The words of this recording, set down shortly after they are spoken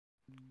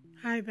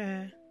Hi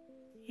there.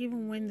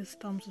 Even when the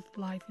storms of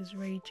life is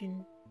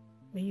raging,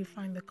 may you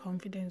find the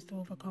confidence to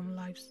overcome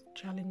life's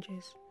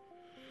challenges.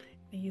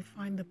 May you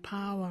find the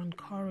power and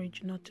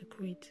courage not to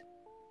quit.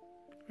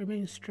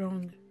 Remain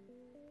strong,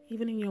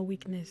 even in your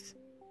weakness.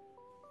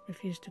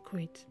 Refuse to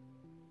quit.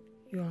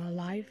 You are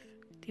alive,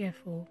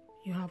 therefore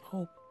you have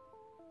hope.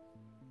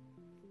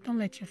 Don't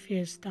let your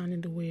fears stand in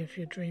the way of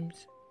your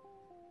dreams.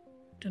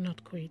 Do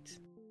not quit.